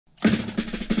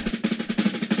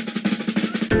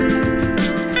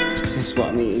is what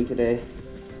I'm eating today.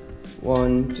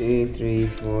 1, 2, 3,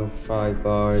 4, 5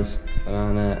 bars,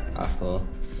 banana, apple,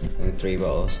 and 3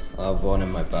 bottles. I'll have 1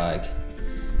 in my bag,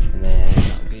 and then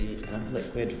that'll be enough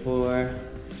liquid for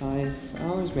 5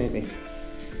 hours maybe.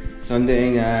 So I'm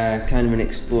doing kind of an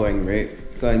exploring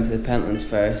route, going to the Pentlands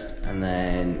first, and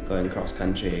then going cross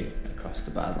country across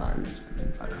the Badlands and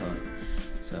then back home.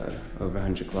 So over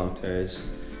 100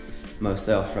 kilometers,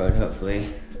 mostly off-road hopefully,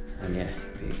 and yeah,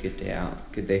 be a good day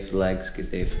out. Good day for the legs, good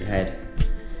day for the head.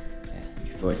 Yeah,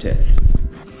 looking forward to it.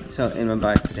 So in my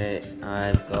bag today,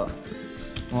 I've got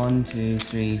 1, 2,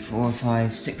 3, 4,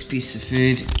 5, 6 pieces of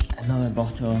food, another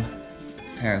bottle,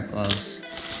 a pair of gloves,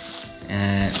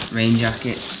 rain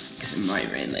jacket, because it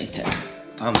might rain later,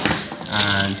 pump,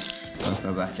 and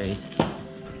GoPro batteries.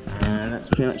 And that's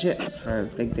pretty much it for a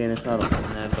big day in the saddle.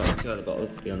 And I've got 2 other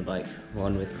bottles to be on the bike,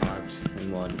 1 with carbs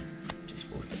and 1 just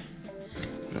water.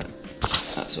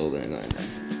 That's all going to go in there.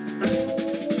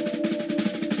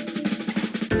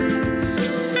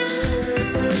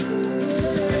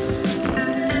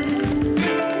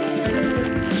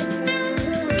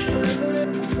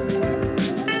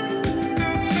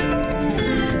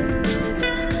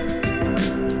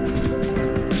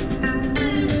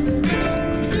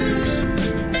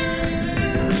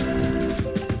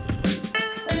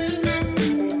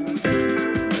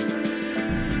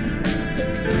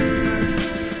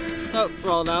 So,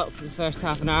 rolled out for the first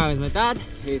half an hour with my dad,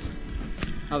 who's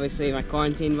obviously my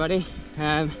quarantine buddy.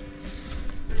 Yeah,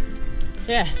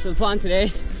 so the plan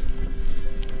today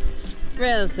is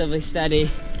relatively steady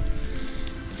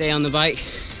day on the bike,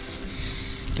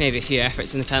 maybe a few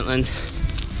efforts in the Pentlands.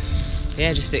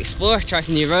 Yeah, just to explore, try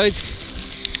some new roads.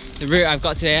 The route I've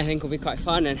got today I think will be quite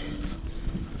fun, and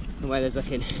the weather's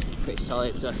looking pretty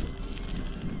solid, so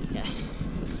yeah,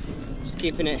 just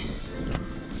keeping it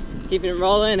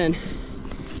rolling and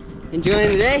enjoying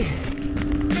the day.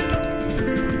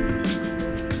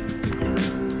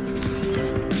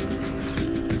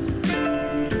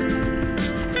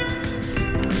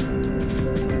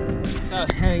 So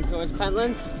heading towards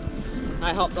Pentlands,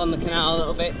 I hopped on the canal a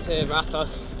little bit to Ratho.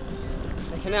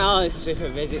 The canal is super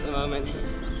busy at the moment,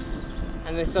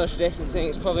 and with social distancing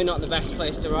it's probably not the best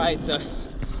place to ride, so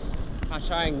I'll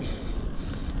try and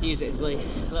use it as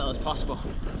little as possible.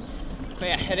 But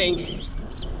yeah, heading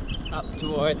up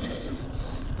towards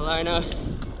Palermo,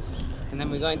 and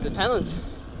then we go into the Pentlands.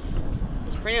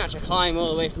 It's pretty much a climb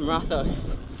all the way from Ratho,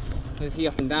 with a few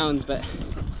up and downs, but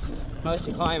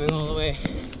mostly climbing all the way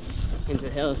into the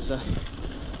hills, so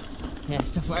yeah,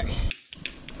 it's tough work.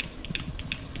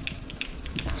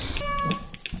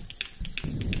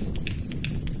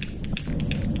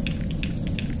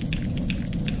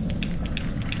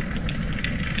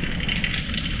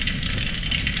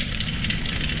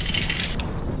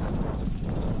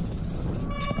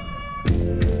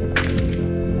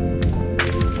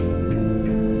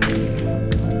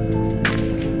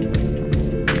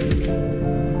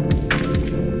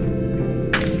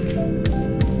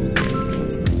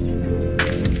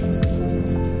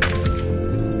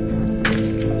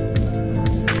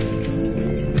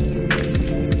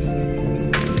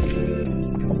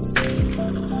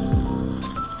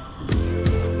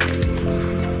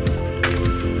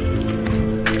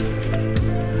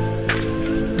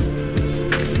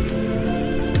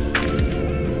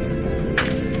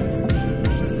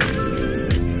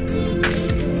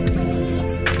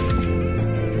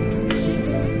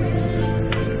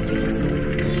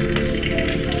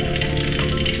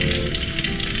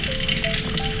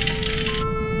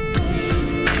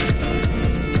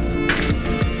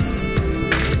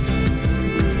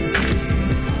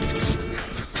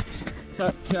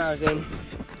 So 2 hours in,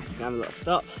 just gonna have a little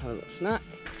stop, have a little snack.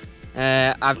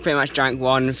 I've pretty much drank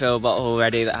 1 fill bottle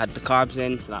already that had the carbs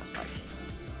in, so that's like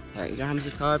 30 grams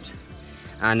of carbs.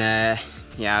 And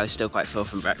yeah, I was still quite full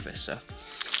from breakfast, so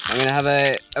I'm gonna have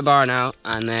a bar now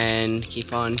and then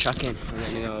keep on trucking. I'm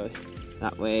gonna go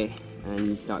that way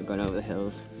and start going over the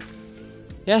hills.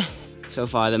 Yeah, so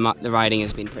far the riding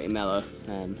has been pretty mellow.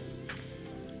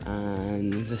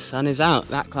 And the sun is out.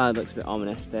 That cloud looks a bit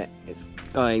ominous, but it's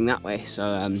going that way,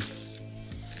 so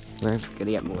we're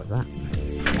gonna get more of that.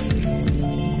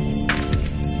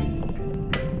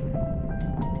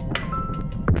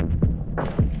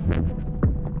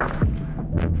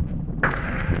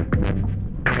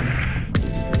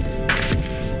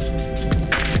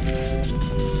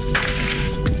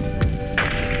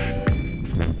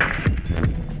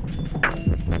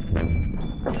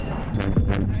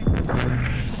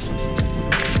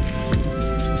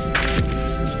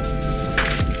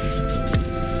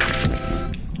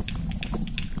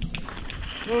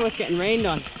 We're almost getting rained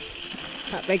on.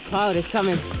 That big cloud is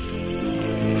coming.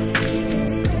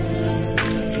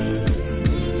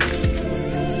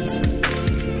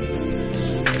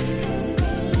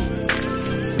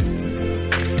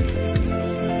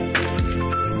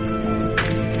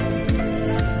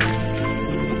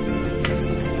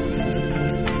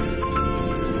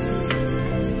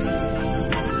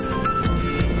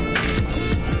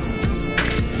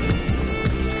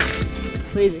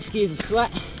 Please excuse the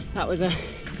sweat. That was a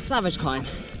savage climb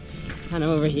and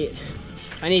overheat.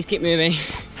 I need to keep moving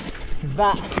because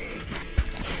that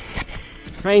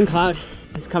rain cloud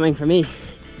is coming for me.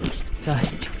 So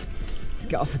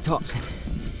get off the tops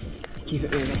and keep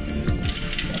it moving.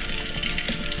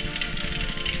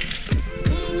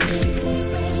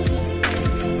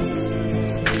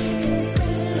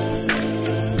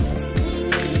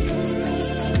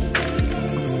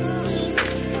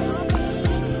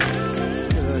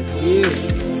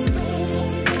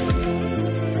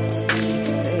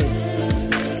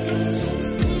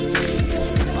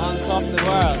 On top of the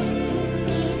world.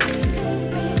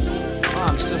 Oh,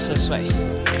 I'm so sweaty.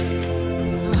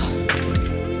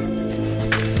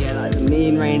 Yeah, that is a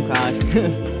mean rain cloud. Look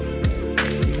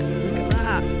at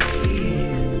that.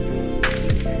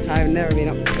 Jeez. I've never been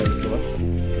up there before.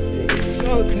 It's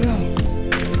so cool.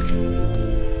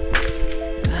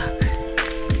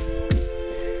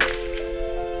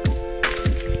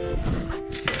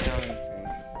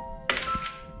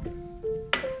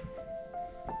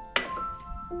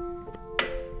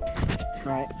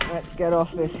 Right, let's get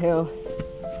off this hill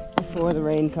before the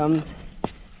rain comes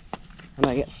and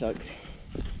I get soaked.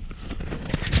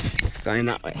 Going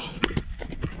that way.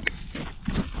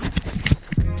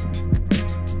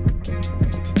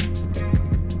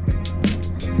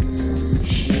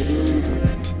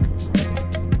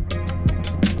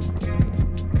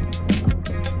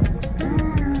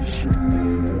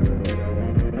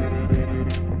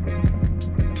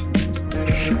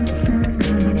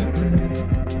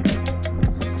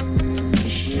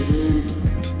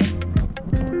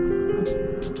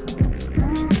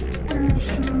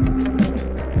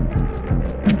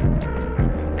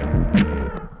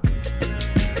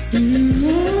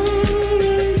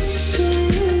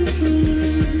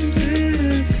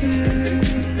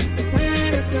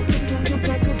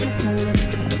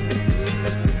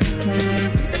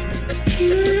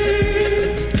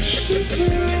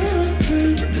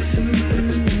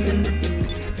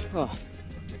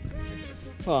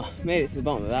 Oh, made it to the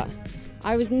bottom of that.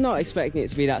 I was not expecting it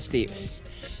to be that steep.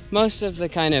 Most of the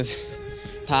kind of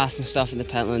paths and stuff in the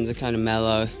Pentlands are kind of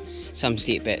mellow, some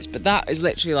steep bits, but that is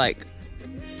literally like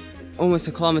almost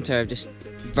a kilometre of just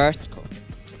vertical.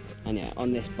 And yeah,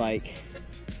 on this bike,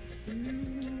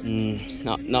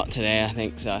 not today I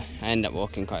think, so I ended up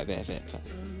walking quite a bit of it,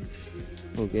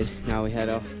 but all good. Now we head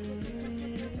off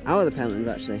out of the Pentlands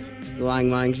actually. The Lang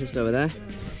Lang's just over there,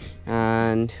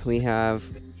 and we have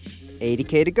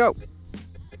 80k to go.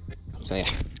 So yeah,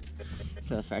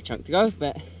 still a fair chunk to go,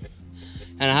 but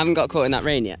and I haven't got caught in that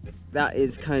rain yet. That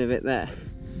is kind of it there.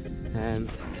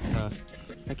 So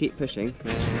I keep pushing.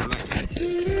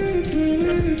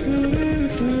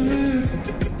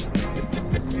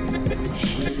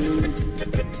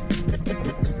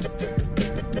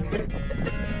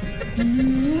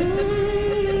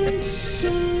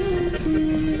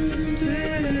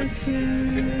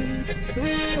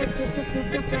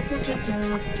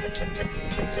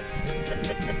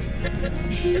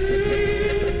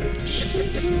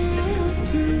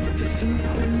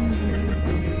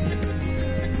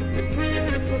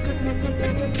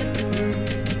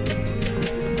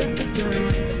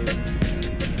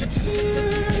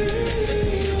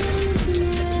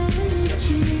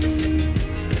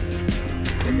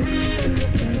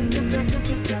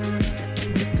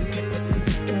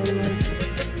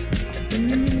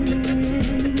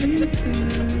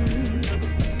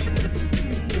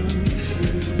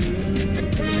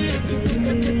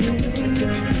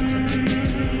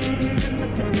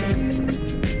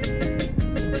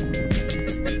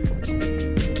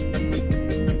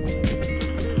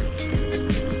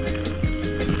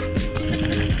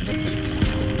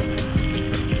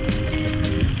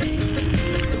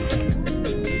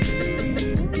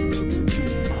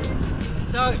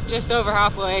 So just over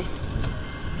halfway,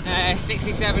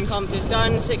 67 kilometers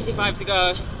done, 65 to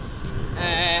go.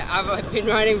 I've been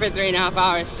riding for 3.5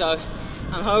 hours, so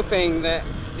I'm hoping that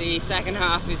the second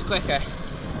half is quicker.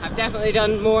 I've definitely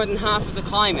done more than half of the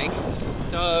climbing,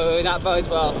 so that bodes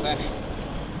well for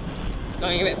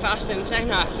going a bit faster in the second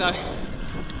half. So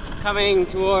coming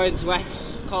towards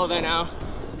West Calder now,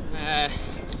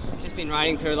 just been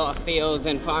riding through a lot of fields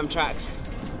and farm tracks,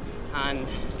 and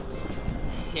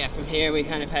yeah, from here we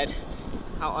kind of head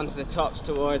out onto the tops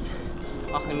towards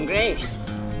Auchengrey.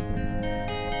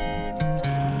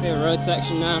 We have a road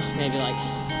section now, maybe like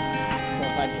 4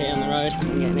 or 5k on the road.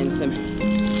 I'm getting in some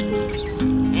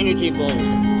energy balls.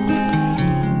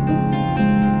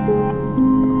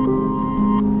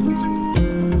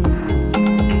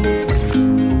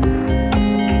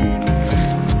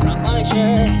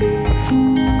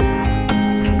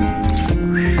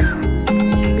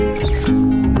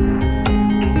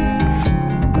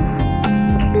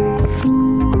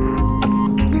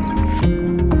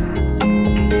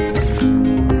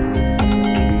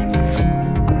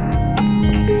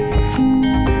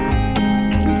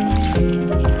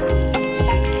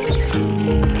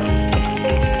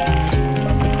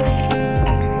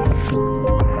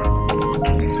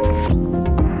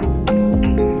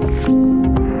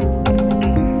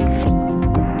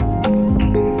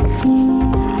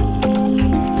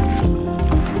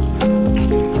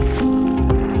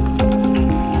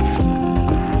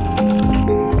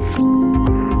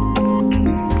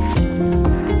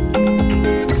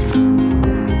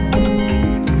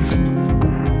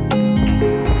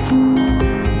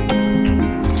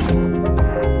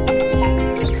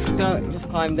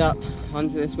 climbed up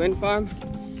onto this wind farm.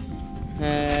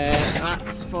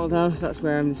 That's Fold House, that's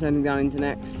where I'm descending down into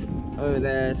next. Over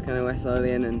there is kind of West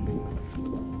Lothian,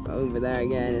 and over there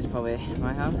again is probably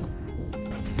my house.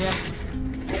 Yeah,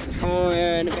 4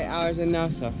 and a bit hours in now,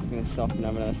 so I'm going to stop and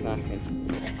have another snack and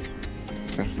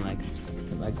press the legs,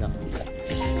 put legs up.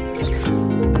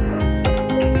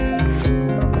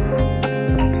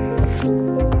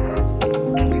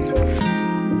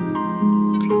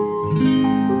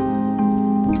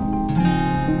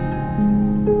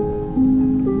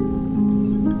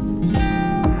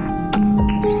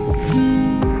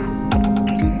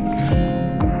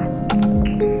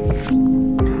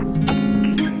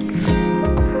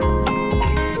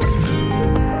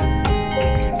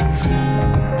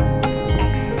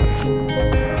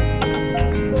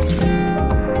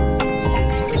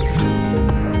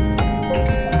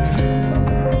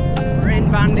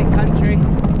 Country.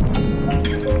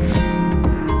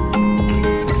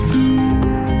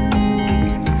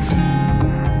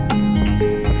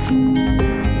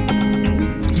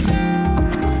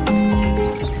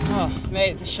 Oh,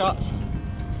 made it to Shotts.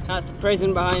 That's the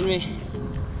prison behind me.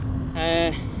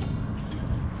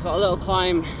 Got a little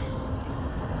climb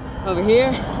over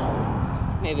here,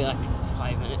 maybe like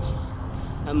 5 minutes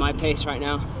at my pace right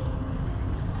now,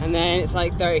 and then it's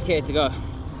like 30k to go.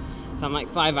 So I'm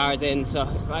like 5 hours in, so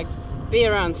if I be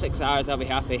around 6 hours, I'll be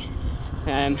happy.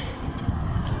 Yeah,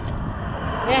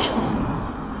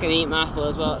 gonna eat my apple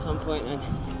as well at some point and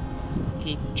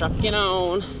keep trucking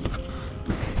on.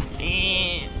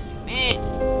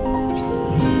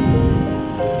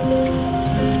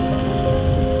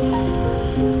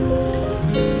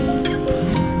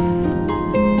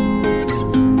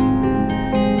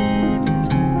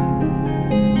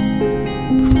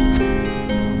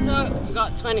 So we've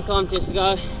got 20 kilometers to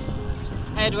go.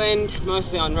 Headwind,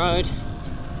 mostly on road,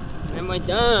 and we're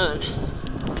done.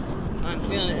 I'm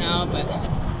feeling it now, but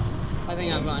I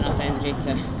think I've got enough energy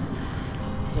to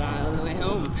go out on the way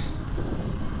home.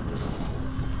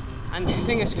 And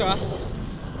fingers crossed,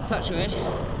 touch wood,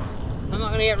 I'm not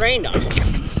going to get rained on.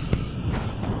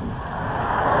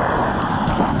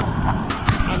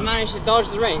 I've managed to dodge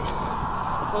the rain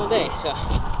all day, so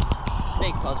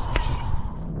big positive.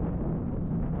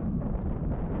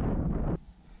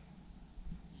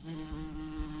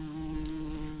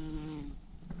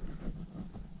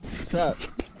 So,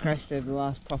 crested the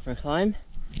last proper climb,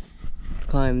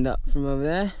 climbed up from over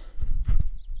there,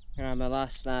 grabbed my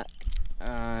last snack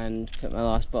and put my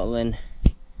last bottle in,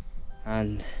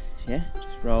 and yeah, just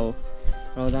roll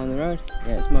down the road.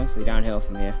 Yeah, it's mostly downhill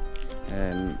from here,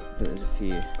 but there's a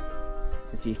few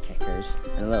kickers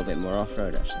and a little bit more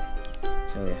off-road actually.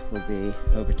 So yeah, we'll be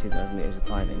over 2,000 meters of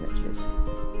climbing, which is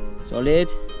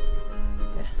solid.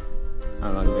 Yeah,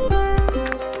 how long will it be?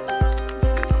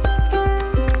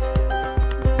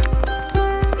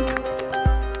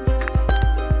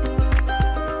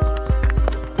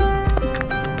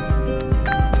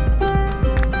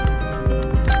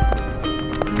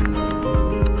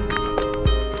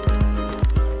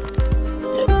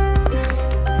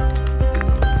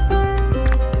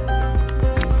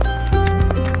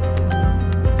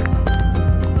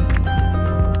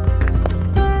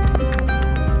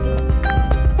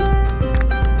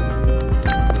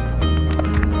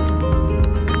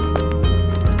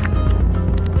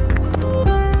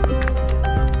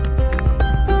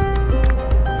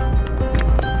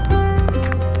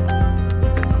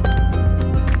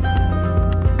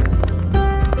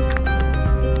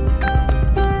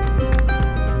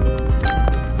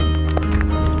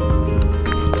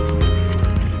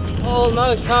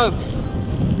 Almost home.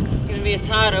 It's going to be a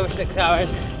tad over 6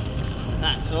 hours.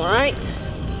 That's alright.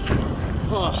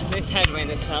 Oh, this headwind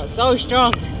has felt so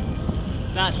strong.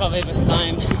 That's probably because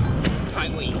I'm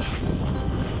quite weak.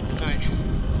 Alright,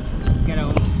 let's get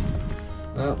home.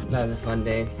 Well, that was a fun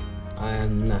day. I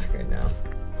am knackered now.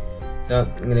 So,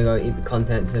 I'm going to go eat the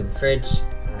contents of the fridge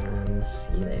and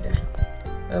see you later.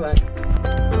 Bye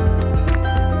bye.